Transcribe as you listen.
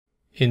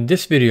In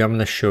this video, I'm going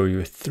to show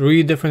you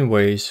 3 different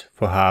ways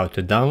for how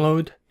to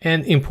download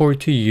and import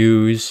to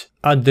use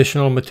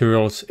additional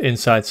materials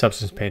inside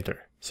Substance Painter.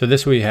 So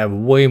this way you have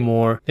way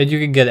more that you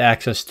can get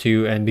access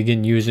to and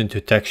begin using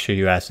to texture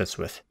your assets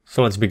with.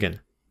 So let's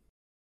begin.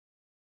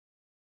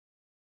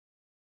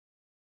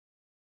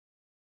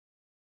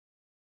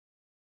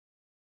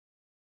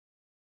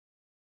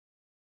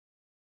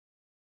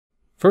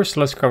 First,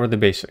 let's cover the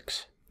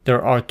basics.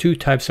 There are 2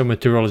 types of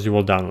materials you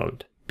will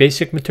download: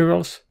 basic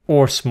materials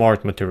or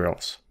smart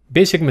materials.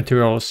 Basic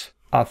materials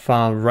are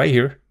found right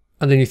here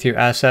underneath your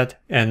asset,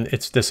 and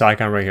it's this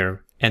icon right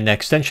here. And the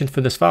extension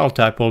for this file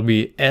type will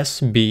be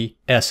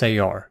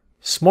SBSAR.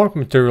 Smart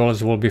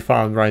materials will be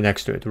found right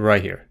next to it,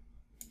 right here.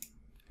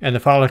 And the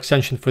file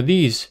extension for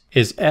these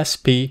is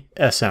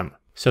SPSM.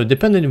 So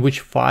depending on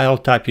which file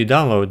type you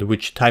download,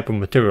 which type of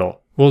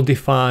material, will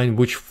define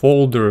which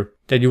folder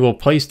that you will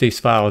place these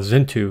files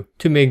into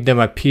to make them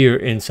appear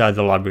inside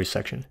the library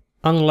section.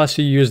 Unless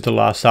you use the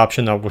last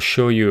option, I will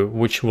show you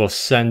which will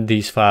send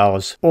these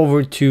files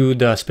over to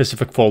the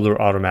specific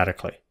folder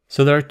automatically.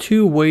 So there are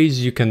 2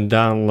 ways you can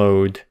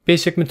download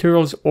basic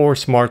materials or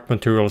smart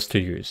materials to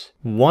use.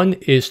 One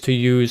is to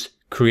use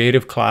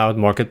Creative Cloud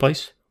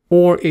Marketplace,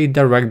 or a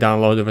direct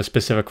download of a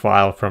specific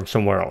file from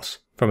somewhere else.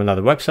 From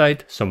another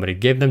website, somebody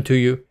gave them to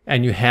you,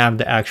 and you have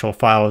the actual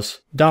files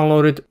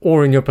downloaded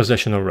or in your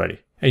possession already.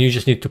 And you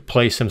just need to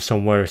place them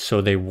somewhere so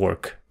they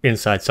work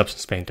inside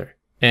Substance Painter.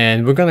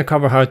 And we're going to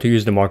cover how to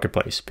use the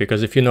marketplace,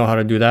 because if you know how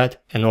to do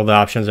that and all the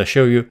options I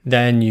show you,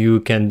 then you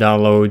can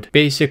download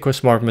basic or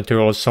smart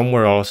materials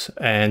somewhere else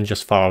and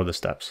just follow the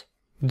steps.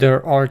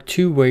 There are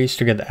 2 ways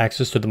to get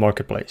access to the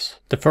marketplace.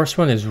 The first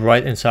one is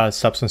right inside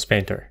Substance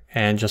Painter,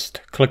 and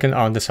just clicking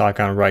on this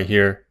icon right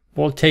here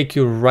will take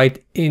you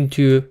right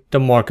into the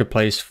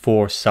marketplace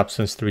for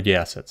Substance 3D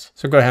assets.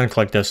 So go ahead and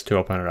click this to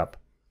open it up.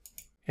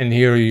 And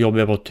here you'll be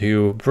able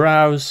to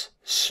browse,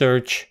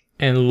 search,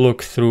 and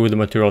look through the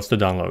materials to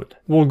download.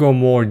 We'll go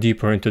more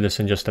deeper into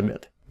this in just a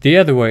bit. The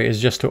other way is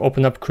just to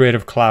open up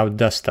Creative Cloud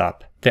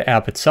Desktop. The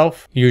app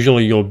itself,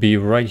 usually you'll be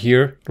right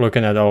here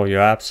looking at all your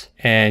apps,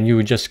 and you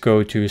would just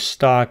go to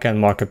Stock and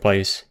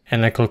Marketplace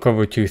and then click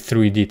over to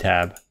 3D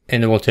tab,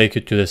 and it will take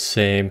you to the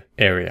same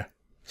area.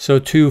 So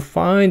to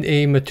find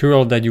a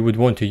material that you would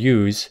want to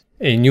use,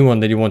 a new one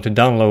that you want to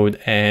download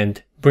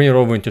and bring it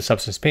over into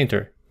Substance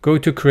Painter, go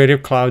to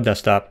Creative Cloud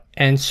Desktop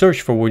and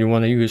search for what you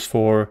want to use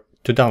to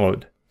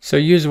download. So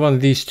use one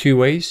of these 2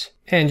 ways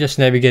and just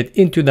navigate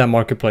into that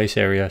marketplace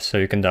area so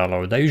you can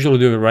download. I usually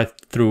do it right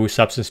through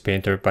Substance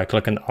Painter by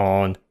clicking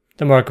on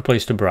the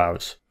marketplace to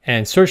browse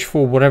and search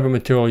for whatever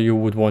material you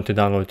would want to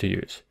download to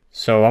use.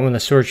 So I'm going to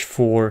search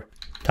for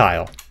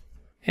tile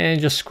and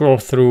just scroll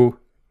through,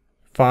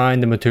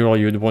 find the material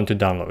you'd want to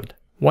download.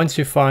 Once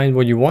you find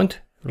what you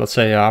want, let's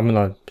say I'm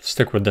going to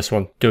stick with this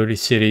one, Dirty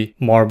City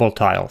Marble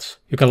Tiles.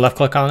 You can left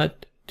click on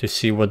it to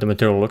see what the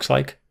material looks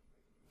like.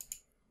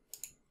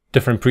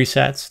 Different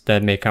presets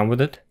that may come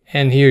with it,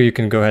 and here you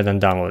can go ahead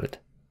and download it.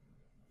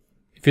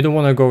 If you don't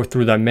want to go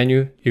through that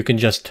menu, you can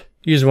just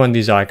use one of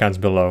these icons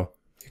below.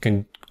 You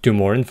can do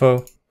more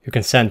info, you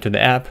can send to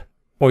the app,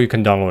 or you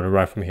can download it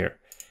right from here.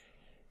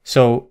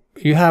 So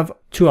you have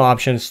 2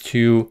 options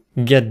to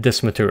get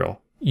this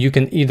material. You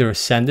can either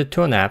send it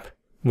to an app,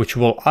 which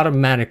will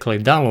automatically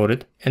download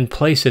it and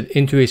place it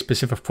into a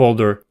specific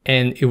folder,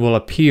 and it will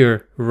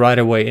appear right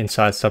away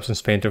inside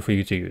Substance Painter for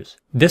you to use.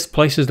 This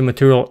places the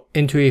material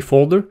into a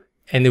folder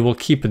and it will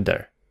keep it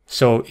there.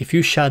 So if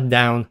you shut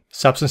down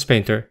Substance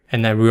Painter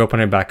and then reopen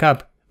it back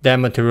up, that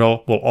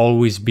material will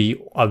always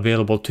be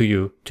available to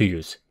you to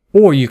use.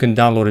 Or you can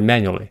download it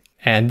manually.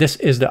 And this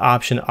is the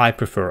option I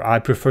prefer. I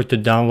prefer to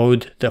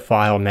download the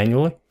file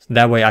manually.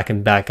 That way I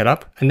can back it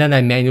up and then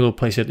I manually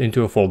place it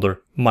into a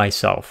folder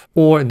myself.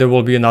 Or there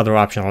will be another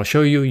option I'll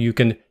show you. You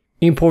can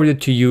import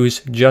it to use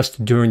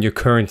just during your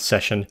current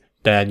session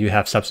that you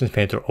have Substance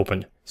Painter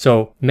open.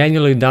 So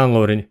manually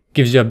downloading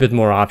gives you a bit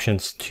more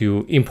options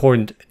to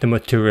import the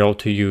material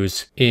to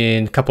use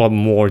in a couple of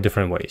more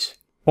different ways.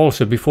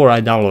 Also, before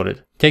I download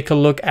it, take a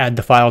look at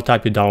the file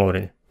type you're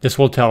downloading. This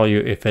will tell you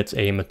if it's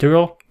a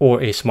material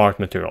or a smart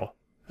material.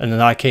 And in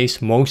that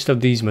case, most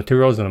of these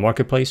materials in the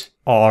marketplace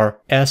are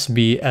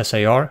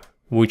SBSAR,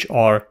 which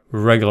are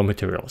regular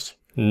materials,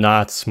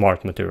 not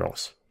smart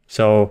materials.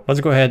 So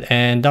let's go ahead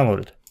and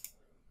download it.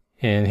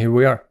 And here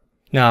we are.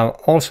 Now,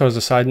 also as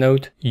a side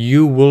note,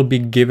 you will be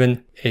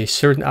given a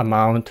certain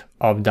amount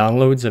of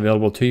downloads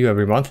available to you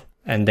every month,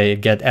 and they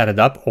get added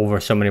up over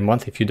so many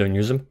months if you don't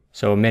use them.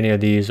 So many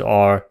of these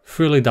are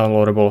freely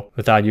downloadable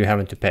without you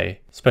having to pay,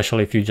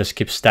 especially if you just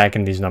keep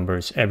stacking these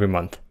numbers every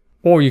month.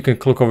 Or you can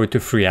click over to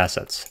free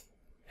assets,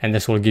 and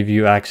this will give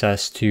you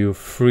access to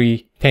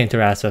free Painter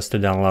assets to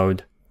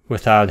download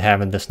without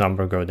having this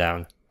number go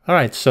down.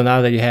 Alright, so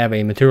now that you have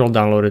a material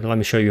downloaded, let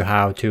me show you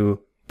how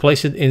to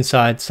place it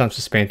inside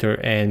Substance Painter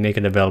and make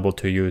it available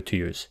to you to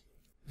use.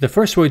 The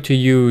first way to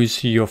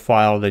use your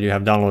file that you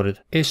have downloaded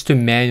is to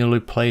manually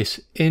place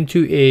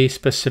into a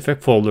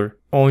specific folder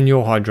on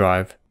your hard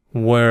drive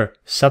where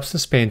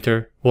Substance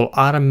Painter will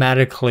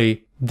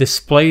automatically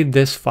display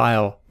this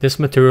file, this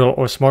material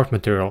or smart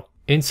material,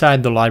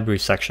 inside the library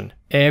section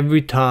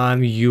every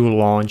time you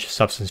launch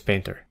Substance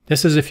Painter.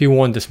 This is if you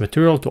want this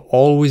material to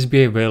always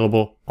be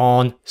available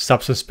on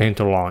Substance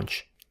Painter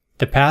launch.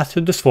 The path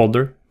to this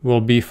folder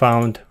will be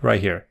found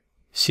right here.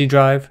 C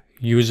drive,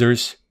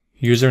 users,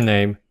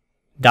 username,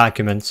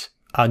 documents,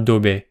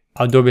 Adobe,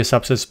 Adobe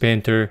Substance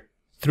Painter,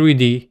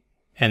 3D,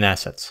 and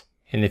assets.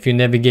 And if you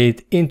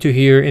navigate into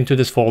here, into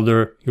this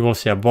folder, you will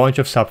see a bunch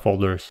of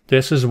subfolders.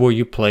 This is where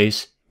you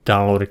place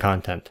downloaded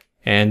content.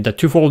 And the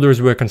two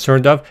folders we're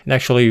concerned of, and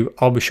actually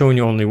I'll be showing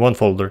you only one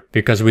folder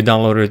because we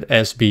downloaded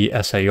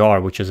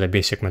SBSAR, which is a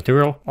basic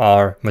material,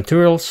 are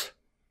materials.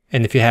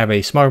 And if you have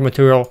a smart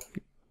material,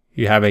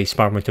 you have a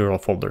smart material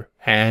folder.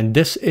 And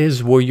this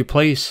is where you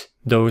place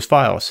those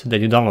files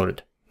that you downloaded.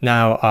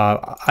 Now,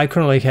 I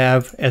currently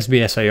have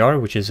SBSAR,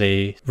 which is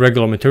a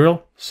regular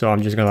material. So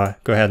I'm just gonna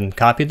go ahead and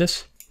copy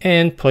this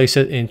and place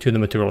it into the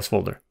materials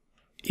folder.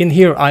 In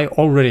here, I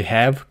already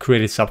have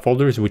created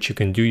subfolders, which you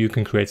can do. You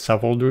can create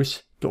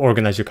subfolders to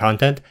organize your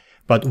content.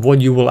 But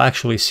what you will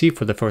actually see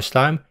for the first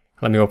time,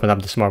 let me open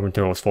up the Smart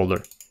Materials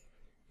folder.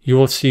 You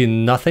will see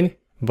nothing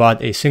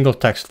but a single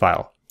text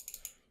file,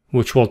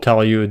 which will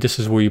tell you this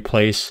is where you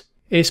place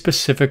a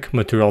specific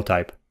material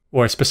type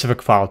or a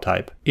specific file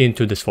type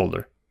into this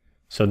folder.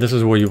 So this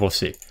is where you will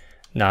see.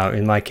 Now,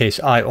 in my case,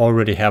 I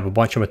already have a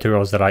bunch of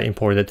materials that I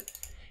imported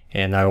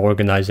and I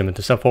organized them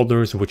into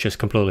subfolders, which is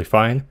completely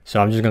fine.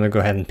 So I'm just going to go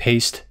ahead and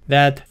paste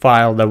that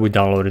file that we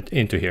downloaded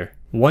into here.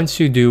 Once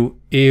you do,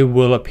 it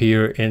will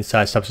appear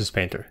inside Substance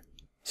Painter.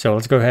 So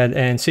let's go ahead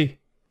and see.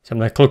 So I'm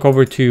going to click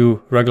over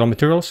to regular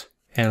materials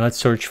and let's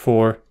search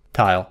for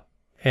tile.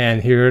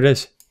 And here it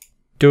is,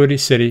 Dirty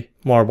City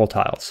marble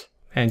tiles.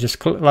 And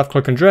just left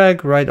click and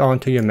drag right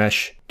onto your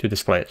mesh to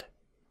display it.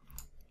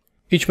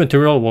 Each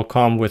material will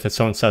come with its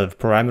own set of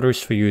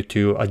parameters for you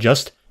to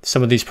adjust.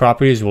 Some of these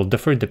properties will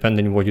differ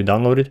depending on what you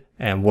downloaded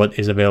and what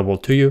is available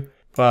to you,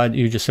 but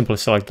you just simply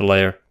select the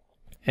layer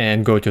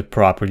and go to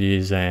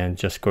properties and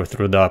just go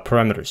through the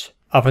parameters.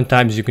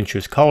 Oftentimes you can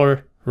choose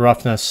color,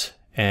 roughness,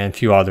 and a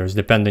few others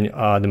depending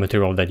on the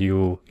material that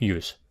you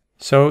use.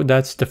 So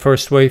that's the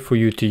first way for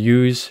you to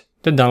use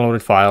the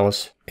downloaded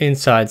files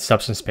inside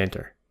Substance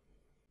Painter.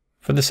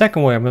 For the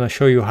second way, I'm going to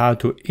show you how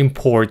to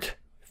import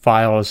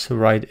files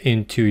right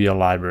into your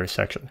library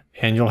section.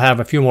 And you'll have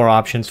a few more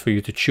options for you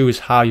to choose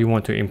how you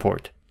want to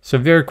import. So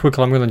very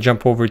quickly, I'm going to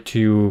jump over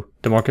to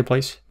the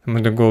marketplace. I'm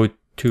going to go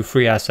to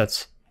free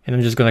assets and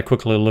I'm just going to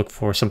quickly look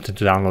for something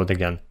to download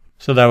again.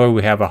 So that way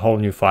we have a whole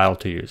new file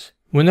to use.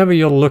 Whenever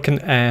you're looking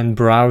and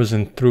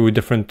browsing through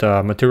different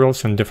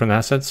materials and different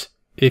assets,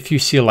 if you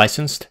see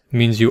licensed, it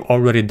means you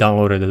already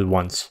downloaded it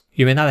once.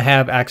 You may not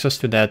have access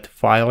to that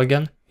file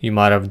again. You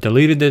might have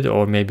deleted it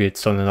or maybe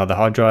it's on another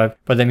hard drive,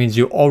 but that means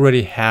you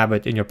already have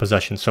it in your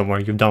possession somewhere.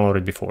 You've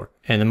downloaded before.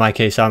 And in my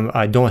case,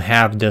 I don't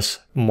have this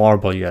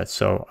marble yet,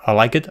 so I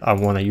like it. I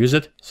want to use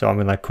it, so I'm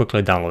going to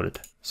quickly download it.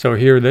 So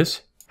here it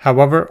is.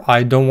 However,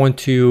 I don't want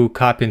to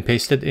copy and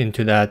paste it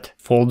into that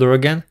folder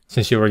again,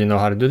 since you already know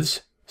how to do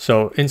this.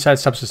 So inside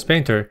Substance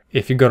Painter,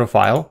 if you go to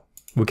File,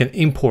 we can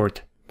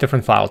import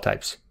different file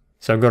types.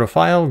 So go to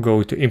File,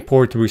 go to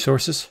Import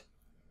Resources,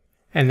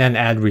 and then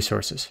Add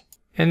Resources.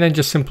 And then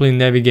just simply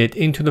navigate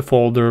into the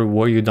folder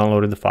where you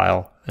downloaded the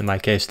file. In my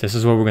case, this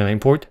is what we're going to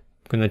import.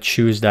 I'm going to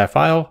choose that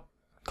file,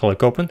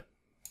 click Open.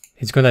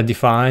 It's going to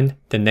define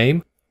the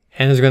name,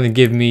 and it's going to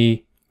give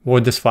me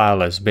what this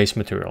file is, base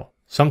material.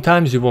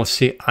 Sometimes you will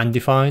see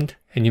undefined,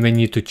 and you may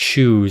need to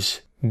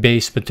choose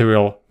base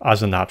material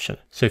as an option.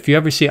 So if you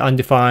ever see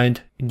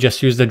undefined,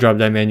 just use the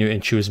drop-down menu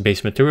and choose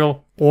base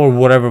material or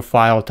whatever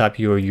file type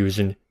you are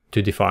using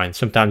to define.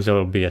 Sometimes there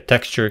will be a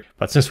texture,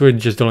 but since we're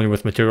just dealing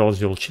with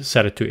materials, you'll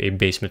set it to a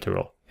base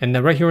material. And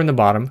then right here in the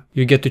bottom,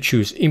 you get to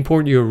choose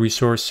import your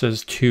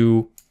resources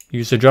to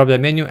use the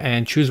drop-down menu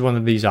and choose one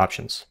of these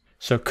options.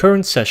 So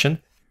current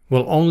session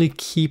will only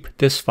keep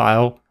this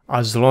file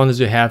as long as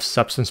you have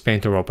Substance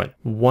Painter open.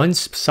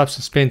 Once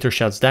Substance Painter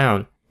shuts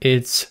down,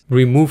 it's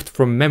removed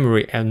from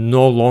memory and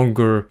no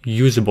longer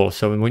usable.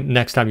 So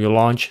next time you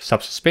launch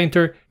Substance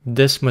Painter,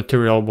 this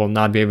material will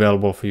not be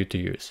available for you to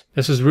use.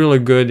 This is really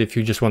good if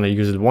you just want to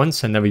use it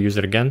once and never use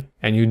it again,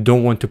 and you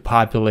don't want to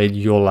populate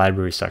your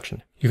library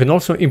section. You can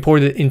also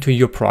import it into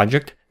your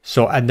project.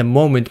 So at the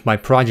moment, my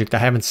project, I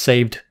haven't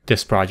saved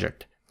this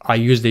project. I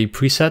used a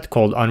preset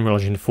called Unreal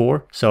Engine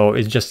 4. So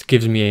it just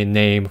gives me a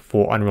name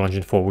for Unreal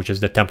Engine 4, which is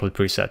the template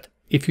preset.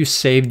 If you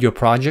saved your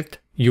project,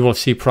 you will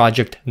see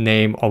project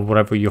name of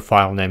whatever your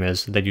file name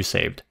is that you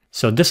saved.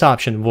 So this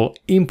option will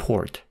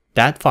import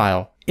that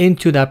file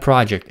into that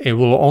project. It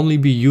will only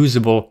be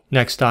usable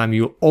next time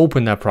you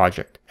open that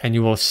project, and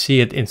you will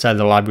see it inside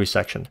the library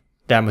section,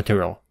 that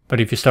material. But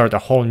if you start a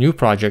whole new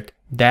project,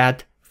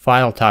 that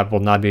file type will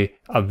not be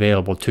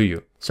available to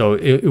you. So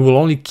it will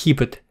only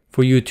keep it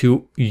for you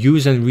to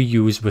use and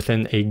reuse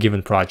within a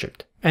given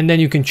project. And then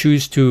you can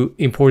choose to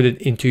import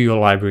it into your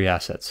library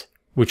assets,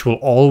 which will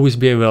always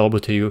be available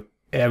to you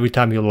every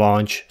time you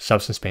launch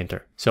Substance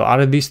Painter. So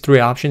out of these three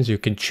options, you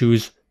can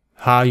choose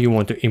how you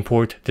want to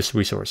import this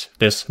resource,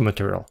 this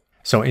material.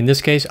 So in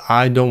this case,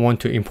 I don't want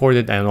to import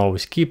it and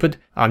always keep it.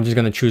 I'm just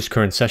going to choose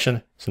current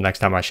session. So next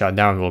time I shut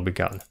down, it will be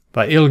gone.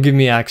 But it'll give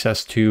me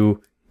access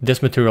to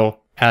this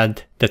material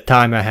at the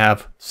time I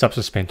have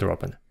Substance Painter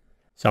open.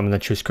 So I'm going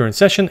to choose current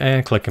session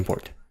and click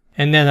import.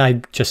 And then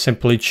I just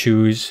simply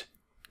choose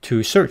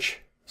to search.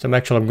 So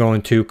I'm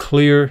going to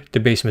clear the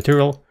base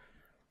material.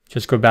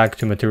 Just go back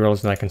to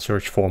materials and I can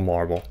search for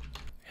marble.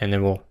 And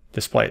then we'll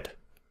display it.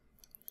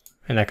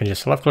 And I can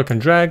just left click and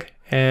drag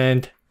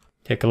and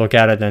take a look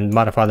at it and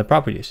modify the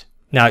properties.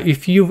 Now,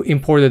 if you've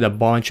imported a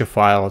bunch of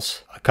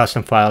files,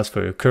 custom files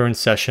for your current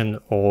session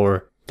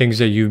or things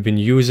that you've been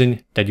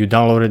using that you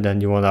downloaded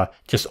and you want to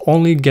just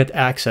only get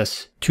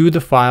access to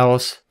the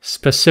files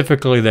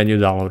specifically that you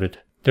downloaded,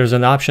 there's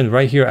an option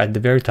right here at the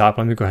very top.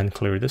 Let me go ahead and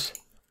clear this.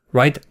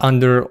 Right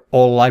under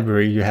all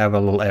library, you have a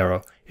little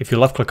arrow. If you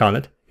left click on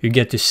it, you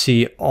get to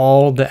see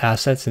all the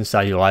assets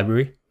inside your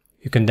library.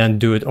 You can then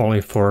do it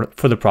only for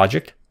the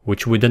project,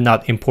 which we did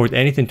not import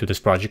anything to this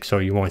project, so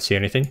you won't see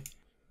anything.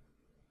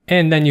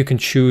 And then you can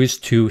choose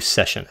to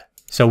session.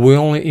 So we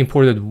only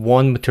imported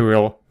one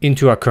material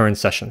into our current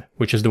session,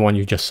 which is the one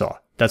you just saw.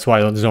 That's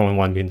why there's only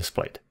one being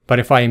displayed. But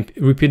if I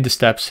repeat the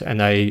steps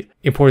and I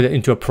import it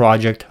into a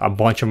project, a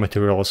bunch of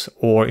materials,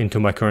 or into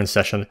my current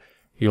session,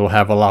 you'll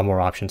have a lot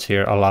more options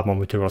here, a lot more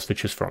materials to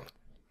choose from.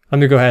 Let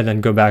me go ahead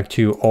and go back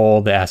to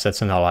all the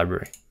assets in our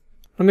library.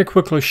 Let me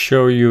quickly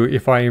show you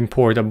if I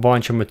import a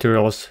bunch of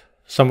materials,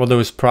 some of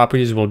those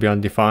properties will be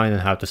undefined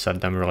and how to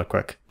set them really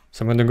quick.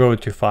 So I'm going to go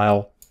to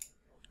File,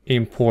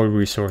 Import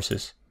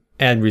Resources,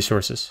 Add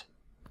Resources.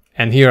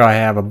 And here I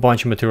have a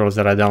bunch of materials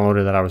that I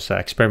downloaded that I was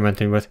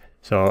experimenting with.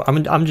 So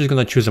I'm just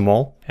going to choose them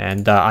all.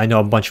 And I know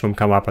a bunch of them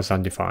come up as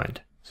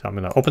undefined. So I'm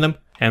going to open them.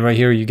 And right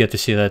here you get to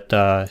see that,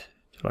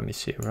 let me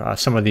see,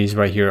 some of these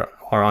right here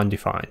are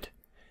undefined.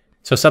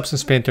 So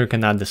Substance Painter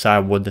cannot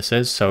decide what this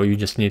is. So you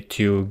just need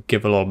to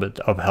give a little bit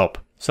of help.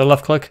 So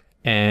left click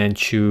and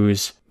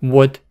choose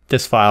what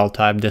this file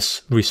type,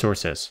 this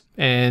resource is.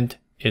 And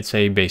it's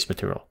a base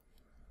material.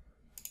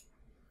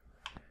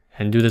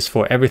 And do this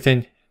for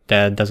everything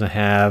that doesn't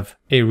have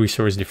a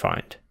resource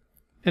defined.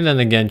 And then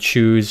again,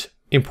 choose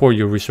import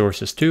your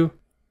resources to.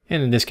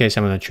 And in this case,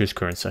 I'm going to choose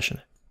current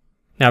session.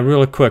 Now,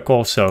 really quick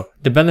also,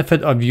 the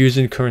benefit of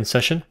using current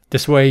session,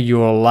 this way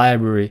your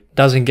library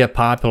doesn't get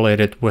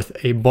populated with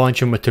a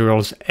bunch of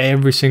materials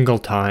every single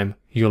time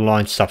you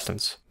launch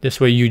Substance. This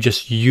way you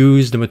just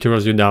use the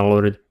materials you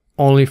downloaded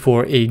only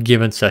for a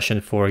given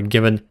session, for a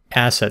given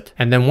asset.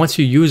 And then once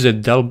you use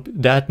it,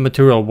 that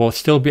material will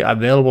still be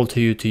available to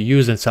you to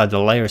use inside the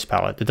layers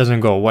palette. It doesn't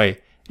go away.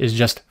 It's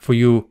just for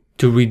you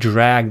to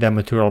redrag that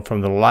material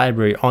from the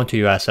library onto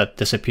your asset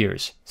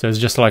disappears. So it's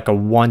just like a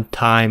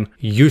one-time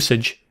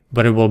usage,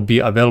 but it will be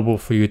available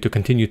for you to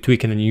continue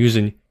tweaking and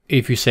using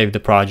if you save the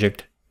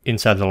project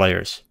inside the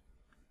layers.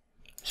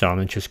 So I'm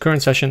going to choose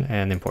current session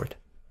and import.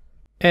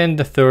 And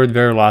the third,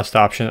 very last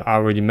option I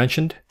already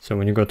mentioned. So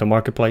when you go to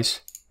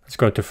Marketplace, let's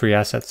go to free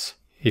assets.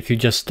 If you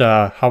just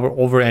hover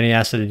over any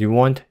asset that you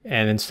want,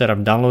 and instead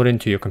of downloading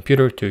to your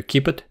computer to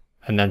keep it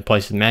and then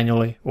place it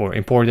manually or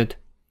import it,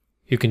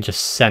 you can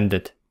just send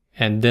it.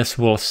 And this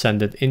will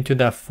send it into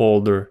that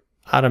folder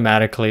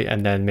automatically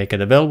and then make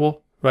it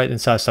available right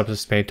inside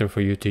Substance Painter for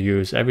you to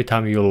use every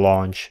time you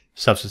launch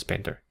Substance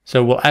Painter.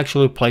 So we'll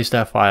actually place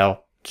that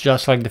file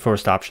just like the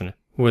first option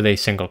with a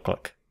single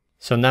click.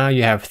 So now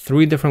you have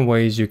 3 different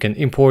ways you can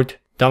import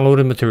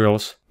downloaded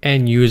materials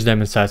and use them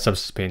inside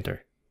Substance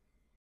Painter.